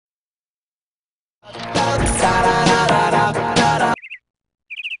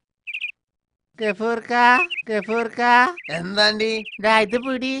Gaffoor Ka എന്താണ്ടി ഇത്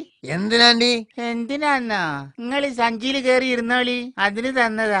പിടി. എന്തിനാണ്ടി? എന്തിനാന്നോ? നിങ്ങള് സഞ്ചിയില് കേറി ഇരുന്നോളി, അതിന്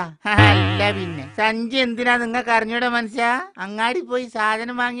തന്നതാ. അല്ല പിന്നെ സഞ്ചി എന്തിനാ നിങ്ങൾക്ക് അറിഞ്ഞൂടെ മനസ്സാ? അങ്ങാടി പോയി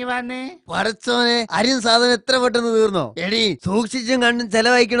സാധനം വാങ്ങി വന്ന്. പടച്ചോനെ, അരിയും സാധനം എത്ര പെട്ടെന്ന് തീർന്നോ? എടി, സൂക്ഷിച്ചും കണ്ടും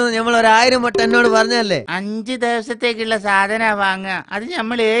ചെലവഴിക്കണമെന്ന് നമ്മൾ 1000 വട്ടം എന്നോട് പറഞ്ഞല്ലേ. 5 ദിവസത്തേക്കുള്ള സാധന വാങ്ങുക, അത്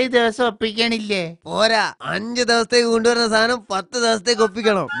നമ്മൾ 7 ദിവസം ഒപ്പിക്കണില്ലേ? പോരാ, 5 ദിവസത്തേക്ക് കൊണ്ടുവരുന്ന സാധനം 10 ദിവസത്തേക്ക്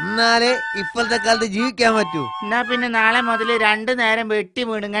ഒപ്പിക്കണം. എന്നാലേ ഇപ്പോഴത്തെ കാലത്ത് ജീവിക്കാൻ പറ്റൂ. എന്നാ പിന്നെ നാളെ മുതൽ 2 നേരം വെട്ടി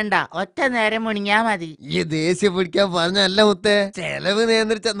മുണുങ്ങണ്ട, ഒറ്റ നേരം മുണിങ്ങാ മതി. ഈ ദേഷ്യം പിടിക്കാൻ പറഞ്ഞല്ല മുത്തേ, ചെലവ്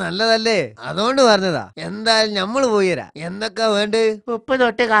നിയന്ത്രിച്ച നല്ലതല്ലേ, അതുകൊണ്ട് പറഞ്ഞതാ. എന്തായാലും ഞമ്മള് പോയിരാ. എന്തൊക്കെ വേണ്ട? ഉപ്പ്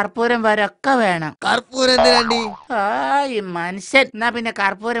തൊട്ട് കർപ്പൂരം വരെ ഒക്കെ വേണം. കർപ്പൂരം എന്തിനാണ്ടി? ഈ മനുഷ്യൻ. എന്നാ പിന്നെ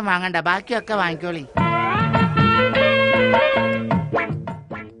കർപ്പൂരം വാങ്ങണ്ട, ബാക്കിയൊക്കെ വാങ്ങിക്കോളി.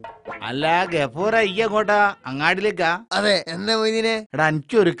 അല്ല ഗഫൂറ, ഇങ്ങോട്ടാ? അങ്ങാടിലേക്കാ? അതെ. എന്താ മൊയ്തീനെ? എടാ,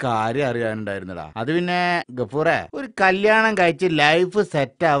 എനിക്കൊരു കാര്യം അറിയാനുണ്ടായിരുന്നടാ. അത് പിന്നെ ഗഫൂറെ, ഒരു കല്യാണം കഴിച്ച് ലൈഫ്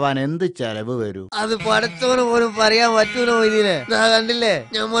സെറ്റ് ആവാൻ എന്ത് ചെലവ് വരും? അത് പടച്ചോന് പോലും പറയാൻ പറ്റൂല മൊയ്തീനെ. കണ്ടില്ലേ,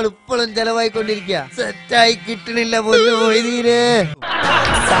 നമ്മൾ ഇപ്പോഴും ചെലവായിക്കൊണ്ടിരിക്കുക. സെറ്റായി കിട്ടണില്ല പോലും മൊയ്തീനെ.